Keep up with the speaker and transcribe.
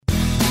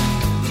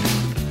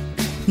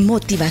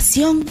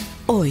Motivación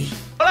hoy.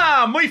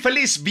 Hola, muy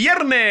feliz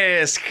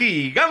viernes,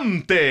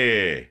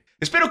 gigante.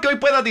 Espero que hoy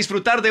puedas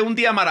disfrutar de un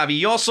día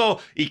maravilloso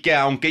y que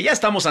aunque ya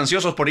estamos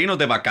ansiosos por irnos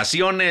de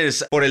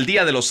vacaciones por el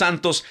Día de los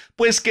Santos,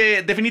 pues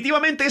que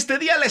definitivamente este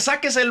día le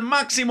saques el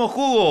máximo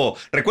jugo.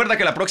 Recuerda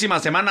que la próxima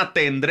semana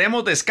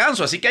tendremos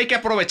descanso, así que hay que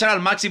aprovechar al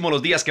máximo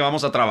los días que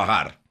vamos a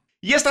trabajar.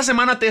 Y esta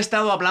semana te he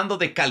estado hablando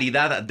de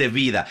calidad de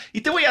vida.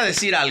 Y te voy a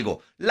decir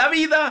algo, la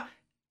vida,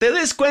 te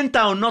des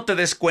cuenta o no te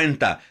des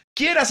cuenta,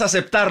 quieras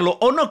aceptarlo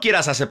o no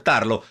quieras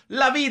aceptarlo,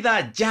 la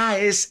vida ya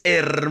es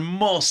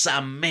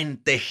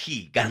hermosamente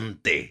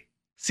gigante.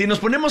 Si nos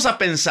ponemos a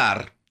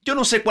pensar, yo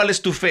no sé cuál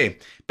es tu fe,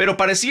 pero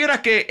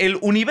pareciera que el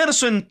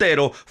universo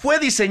entero fue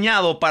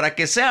diseñado para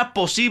que sea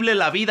posible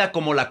la vida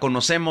como la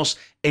conocemos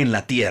en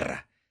la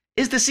Tierra.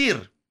 Es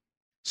decir,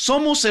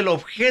 somos el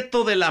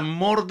objeto del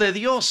amor de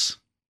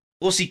Dios.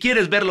 O si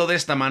quieres verlo de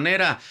esta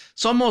manera,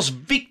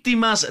 somos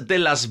víctimas de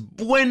las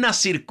buenas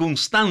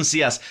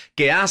circunstancias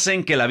que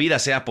hacen que la vida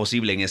sea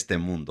posible en este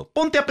mundo.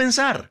 Ponte a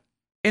pensar.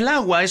 El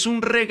agua es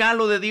un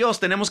regalo de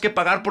Dios. Tenemos que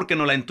pagar porque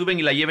nos la entuben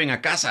y la lleven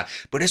a casa.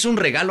 Pero es un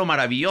regalo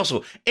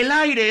maravilloso. El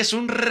aire es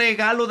un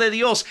regalo de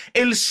Dios.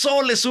 El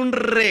sol es un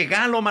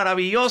regalo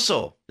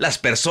maravilloso. Las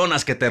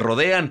personas que te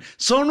rodean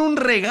son un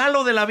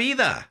regalo de la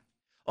vida.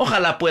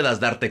 Ojalá puedas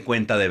darte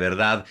cuenta de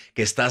verdad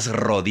que estás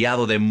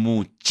rodeado de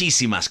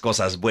muchísimas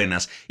cosas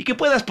buenas y que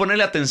puedas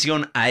ponerle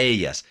atención a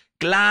ellas.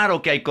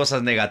 Claro que hay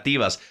cosas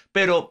negativas,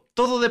 pero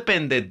todo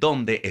depende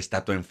dónde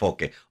está tu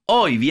enfoque.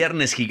 Hoy,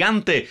 Viernes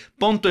Gigante,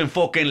 pon tu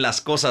enfoque en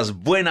las cosas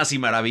buenas y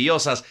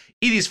maravillosas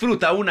y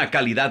disfruta una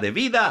calidad de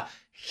vida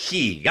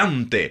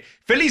gigante.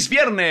 ¡Feliz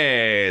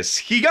Viernes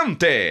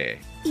Gigante!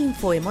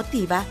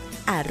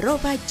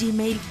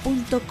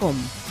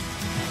 Infoemotiva@gmail.com